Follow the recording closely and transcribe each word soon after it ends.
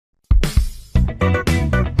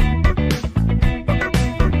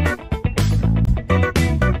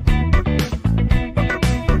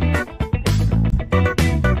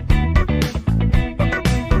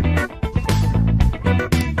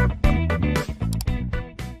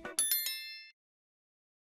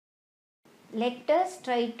Let us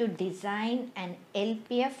try to design an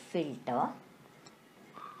LPF filter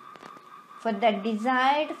for the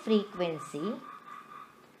desired frequency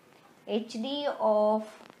HD of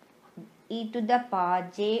e to the power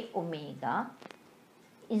j omega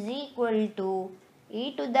is equal to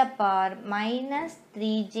e to the power minus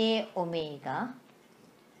 3j omega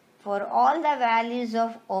for all the values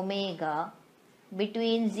of omega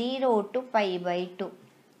between 0 to pi by 2,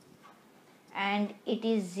 and it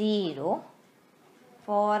is 0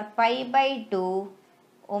 for pi by 2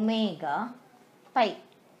 omega pi.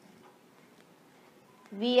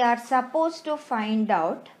 We are supposed to find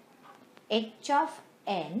out h of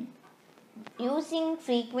n using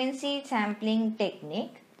frequency sampling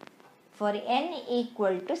technique for n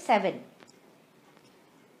equal to 7.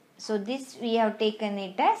 So this we have taken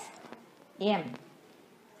it as m.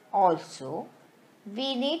 Also,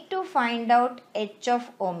 we need to find out h of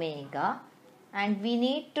omega, and we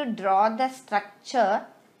need to draw the structure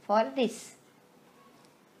for this.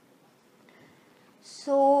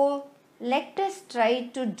 So let us try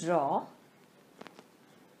to draw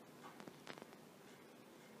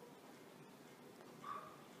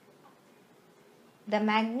the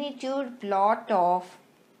magnitude plot of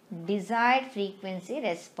desired frequency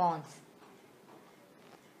response.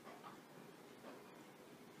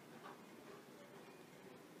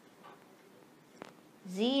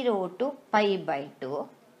 Zero to pi by 2.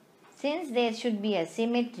 Since there should be a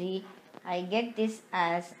symmetry, I get this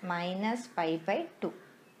as minus pi by 2.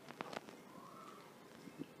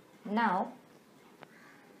 Now,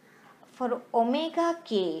 for omega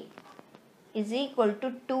k is equal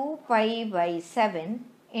to 2 pi by 7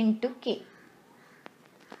 into k.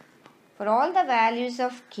 For all the values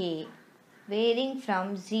of k varying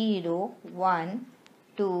from 0, 1,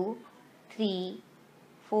 2, 3,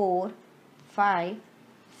 4, 5,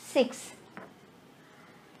 6.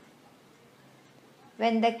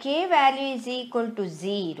 When the k value is equal to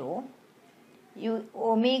 0,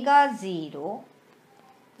 omega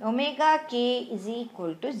k is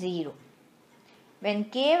equal to 0. When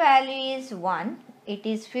k value is 1, it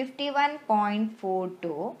is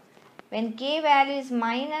 51.42. When k value is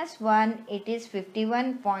minus 1, it is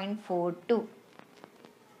 51.42.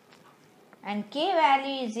 And k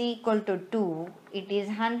value is equal to 2, it is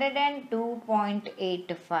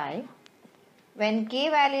 102.85. When k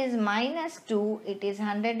value is minus 2, it is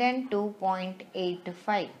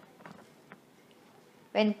 102.85.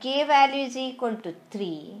 When k value is equal to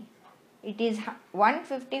 3, it is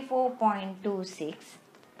 154.26.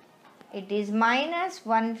 It is minus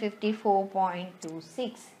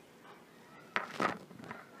 154.26.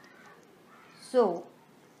 So,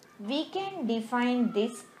 we can define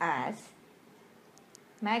this as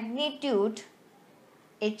magnitude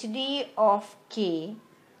HD of k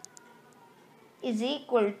is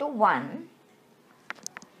equal to 1.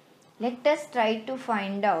 Let us try to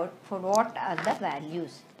find out for what are the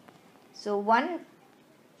values. So, one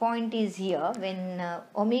point is here when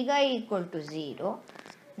omega equal to 0.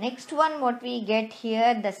 Next one, what we get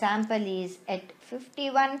here, the sample is at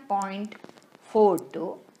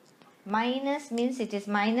 51.42. Minus means it is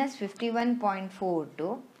minus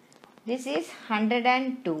 51.42. This is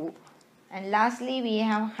 102, and lastly we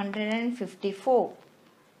have 154,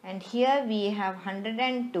 and here we have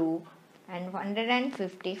 102 and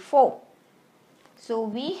 154. So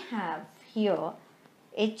we have here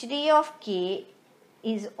HD of k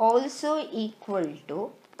is also equal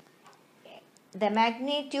to the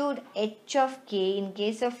magnitude h of k in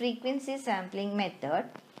case of frequency sampling method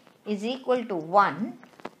is equal to 1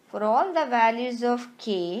 for all the values of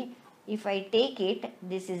k. If I take it,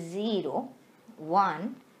 this is 0,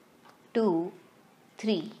 1, 2,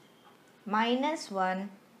 3, minus 1,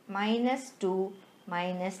 minus 2,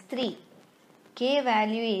 minus 3. K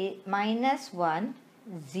value is minus 1,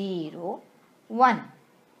 0, 1,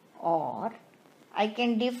 or I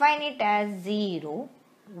can define it as 0,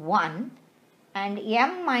 1 and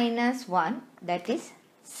m minus 1, that is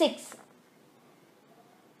 6.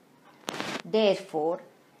 Therefore,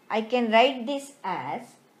 I can write this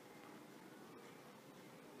as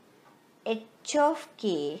h of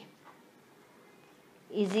k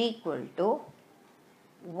is equal to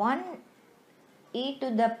 1 e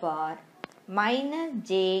to the power minus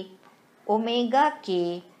j omega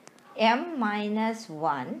k m minus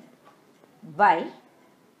 1 by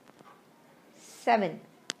 7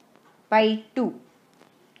 by 2.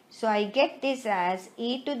 So I get this as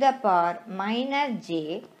e to the power minus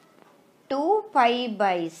j 2 pi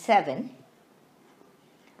by 7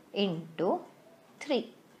 into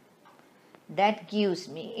 3. That gives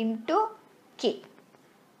me into k.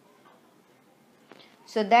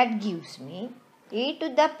 So that gives me e to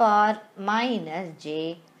the power minus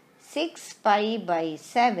j 6 pi by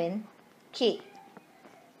 7 k.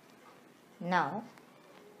 Now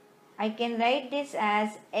I can write this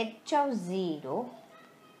as h of 0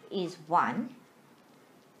 is 1,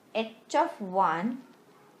 h of 1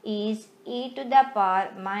 is e to the power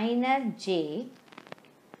minus j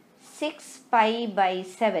 6 pi by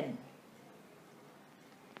 7.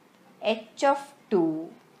 H of 2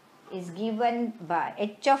 is given by,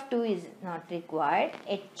 h of 2 is not required,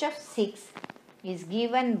 h of 6 is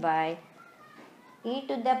given by e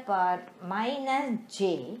to the power minus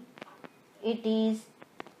j, it is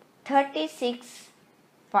 36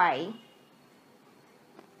 pi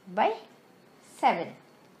by 7.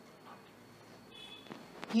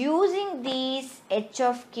 Using these h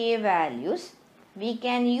of k values, we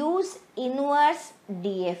can use inverse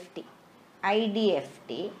DFT,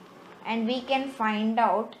 IDFT, and we can find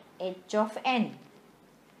out h of n.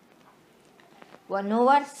 1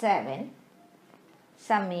 over 7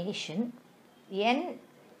 summation n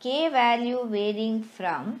k value varying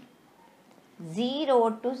from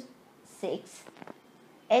 0 to 6,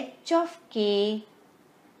 h of k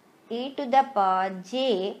e to the power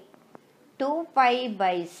j 2 pi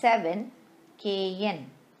by 7 kn.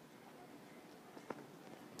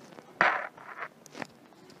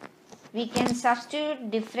 We can substitute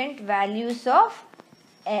different values of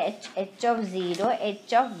h of 0,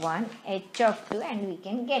 h of 1, h of 2, and we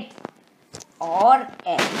can get. Or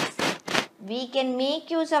else we can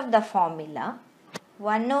make use of the formula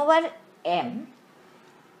 1 over m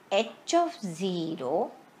h of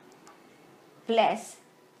 0 plus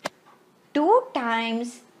 2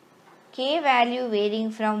 times k value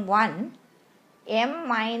varying from 1 m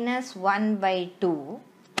minus 1 by 2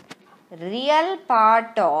 real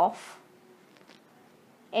part of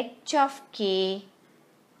h of k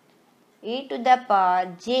e to the power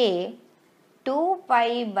j 2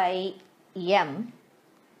 pi by m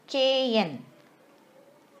kn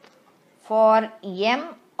for m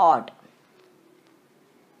odd,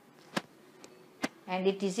 and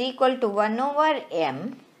it is equal to 1 over m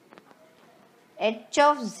h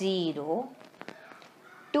of 0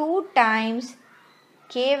 2 times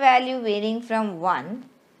k value varying from 1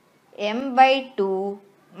 m by 2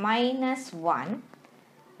 minus 1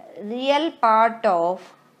 real part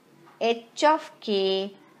of h of k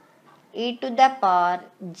e to the power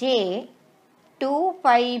j 2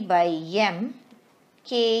 pi by m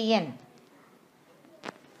kn.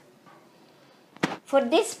 For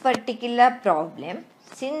this particular problem,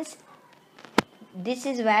 since this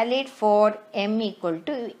is valid for m equal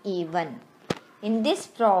to even, in this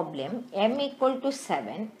problem m equal to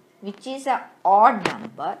 7, which is an odd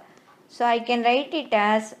number, so I can write it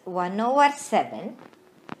as 1 over 7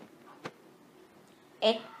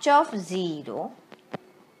 h of 0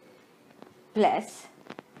 plus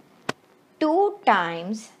 2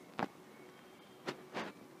 times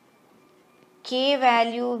k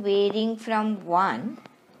value varying from 1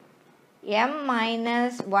 m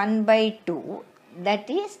minus 1 by 2, that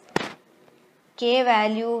is k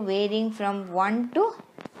value varying from 1 to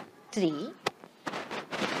 3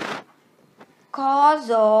 cos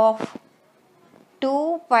of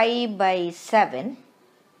 2 pi by 7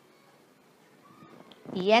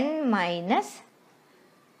 n minus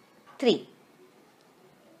 3.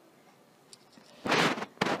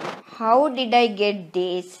 How did I get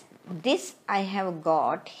this? This I have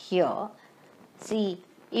got here. See,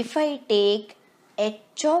 if I take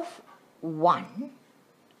h of 1,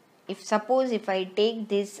 suppose I take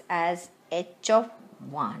this as h of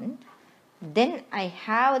 1, then I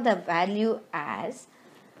have the value as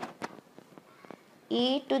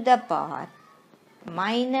e to the power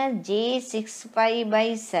minus j 6 pi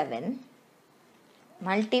by 7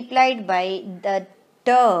 multiplied by the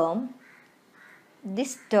term,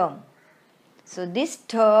 this term. So this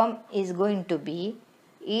term is going to be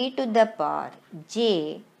e to the power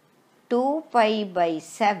j 2 pi by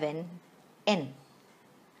 7 n.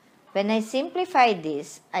 When I simplify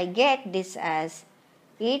this, I get this as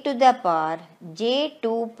e to the power j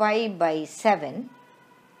 2 pi by 7,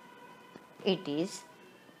 it is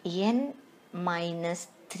n minus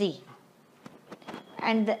 3,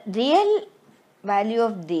 and the real value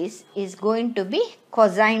of this is going to be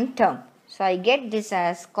cosine term. So I get this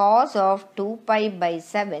as cos of 2 pi by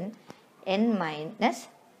 7 n minus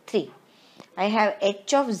 3. I have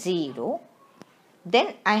h of 0,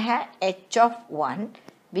 then I have h of 1,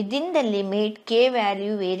 within the limit k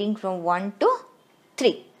value varying from 1 to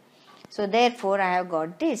 3. So therefore I have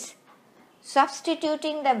got this.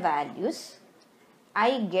 Substituting the values,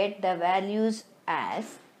 I get the values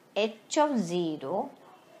as h of 0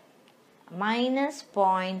 minus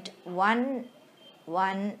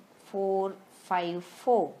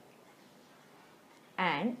 0.11454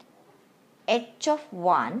 and h of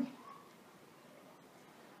 1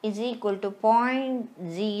 is equal to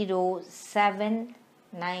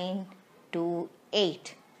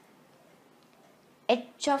 0.07928.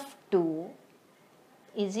 H of 2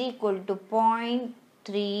 is equal to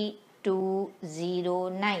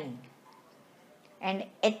 0.3209 and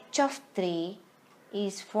H of 3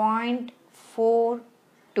 is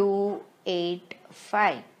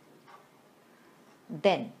 0.4285.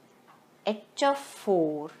 Then H of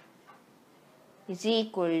 4 is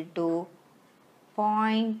equal to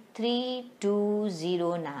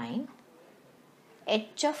 0.3209.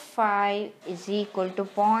 H of 5 is equal to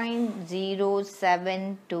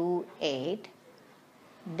 0.0728.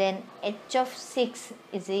 Then H of 6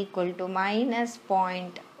 is equal to minus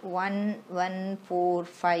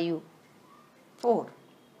 0.11454.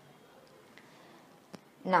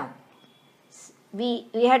 Now, we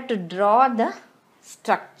have to draw the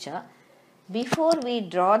structure. Before we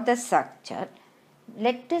draw the structure,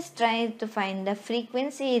 let us try to find the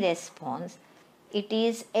frequency response. It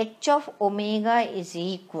is h of omega is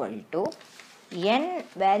equal to n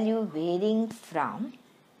value varying from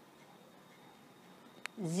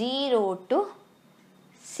 0 to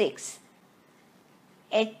 6.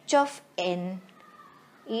 H of n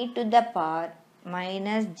e to the power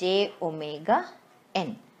minus j omega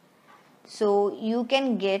n. So you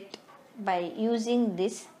can get by using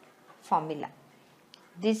this formula.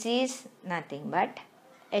 This is nothing but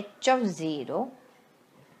h of 0,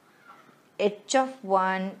 h of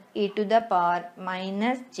 1 e to the power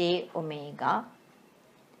minus j omega,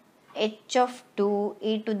 h of 2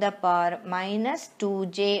 e to the power minus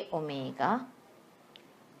 2j omega,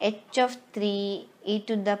 h of 3 e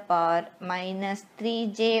to the power minus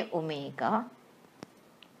 3j omega,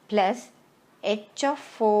 plus h of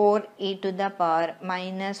 4 e to the power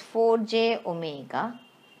minus 4j omega,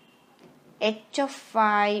 h of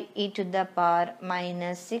 5 e to the power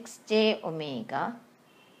minus 6j omega,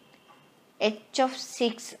 h of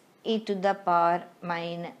 6 e to the power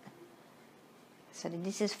minus,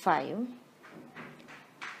 this is 5,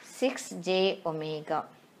 6j omega.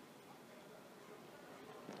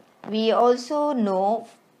 We also know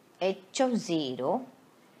h of 0.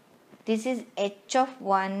 This is h of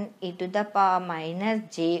 1 e to the power minus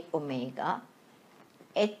j omega,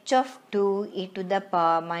 h of 2 e to the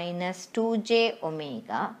power minus 2j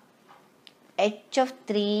omega, h of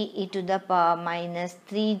 3 e to the power minus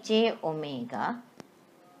 3j omega,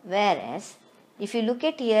 whereas if you look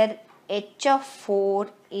at here, h of 4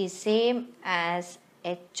 is same as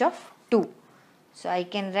h of 2. So I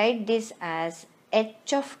can write this as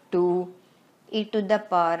h of 2 e to the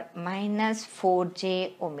power minus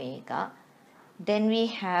 4j omega. Then we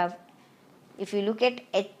have, if you look at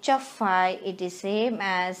h of 5, it is same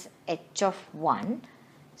as h of 1.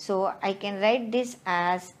 So I can write this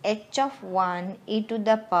as h of 1 e to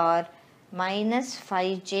the power minus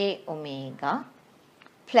 5j omega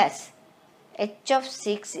plus h of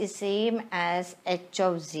 6 is same as h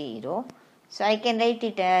of 0. So I can write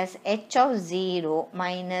it as h of 0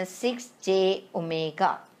 minus 6j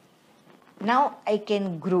omega. Now I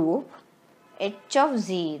can group h of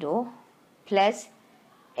 0 plus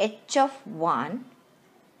h of 1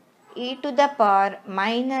 e to the power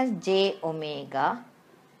minus j omega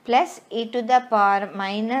plus e to the power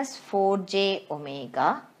minus 4j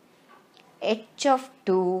omega, h of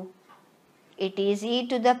 2, it is e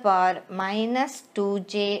to the power minus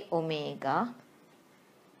 2j omega,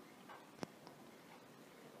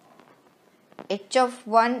 h of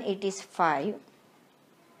 1 it is 5,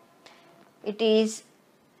 it is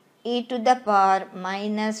e to the power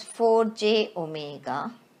minus 4j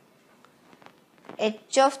omega,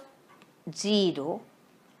 h of 0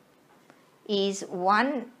 is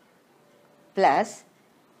 1 plus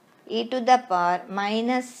e to the power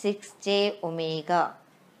minus 6j omega.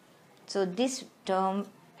 So this term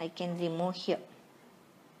I can remove here.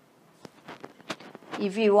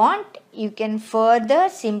 If you want, you can further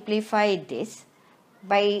simplify this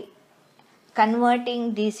by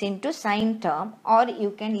converting this into sine term, or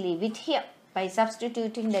you can leave it here by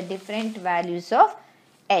substituting the different values of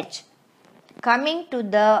h. Coming to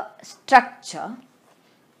the structure,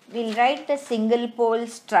 we'll write the single pole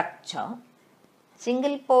structure.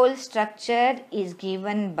 Single pole structure is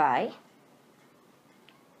given by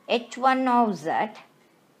h1 of z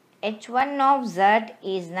h1 of z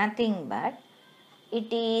is nothing but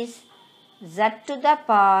it is z to the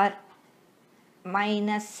power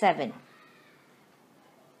minus 7,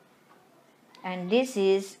 and this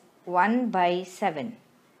is 1 by 7.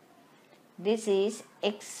 This is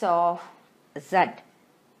x of z.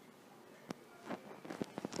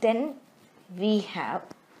 Then we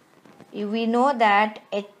know that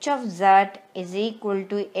h of z is equal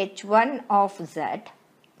to h1 of z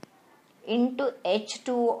into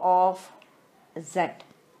h2 of z.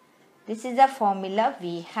 This is the formula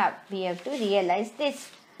we have. We have to realize this.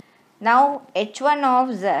 Now h1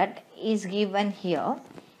 of z is given here.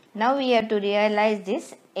 Now we have to realize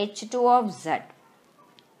this h2 of z.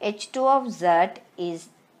 h2 of z is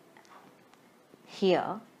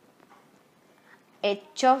here.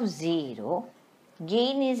 h of 0.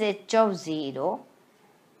 Gain is h of 0.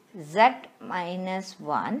 Z minus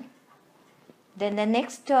 1. Then the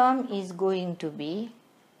next term is going to be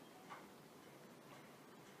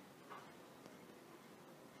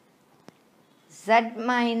z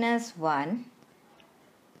minus 1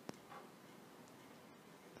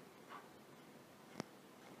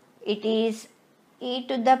 it is e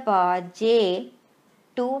to the power j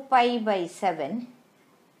 2 pi by 7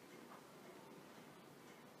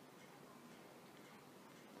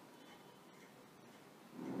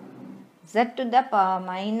 z to the power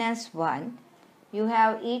minus 1. You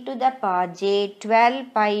have e to the power j 12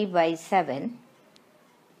 pi by 7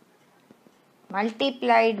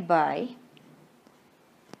 multiplied by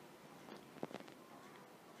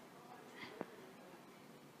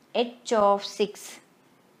h of 6.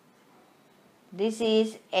 This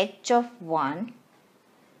is h of 1.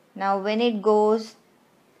 Now when it goes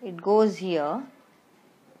here.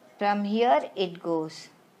 From here it goes.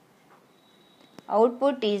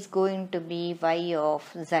 Output is going to be y of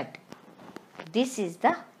z. This is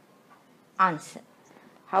the answer.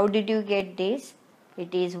 How did you get this?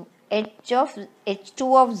 It is h2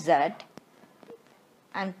 of z.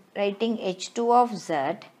 I am writing h2 of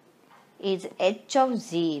z is h of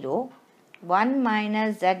 0, 1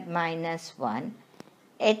 minus z minus 1.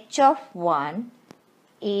 h of 1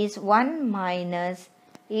 is 1 minus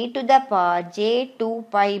e to the power j 2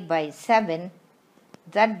 pi by 7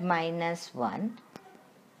 z minus 1.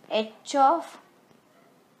 h of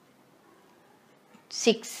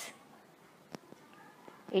 6.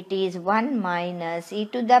 It is 1 minus e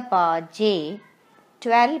to the power j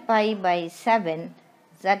 12 pi by 7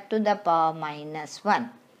 z to the power minus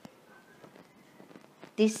 1.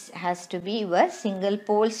 This has to be your single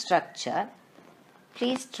pole structure.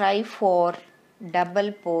 Please try for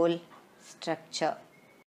double pole structure.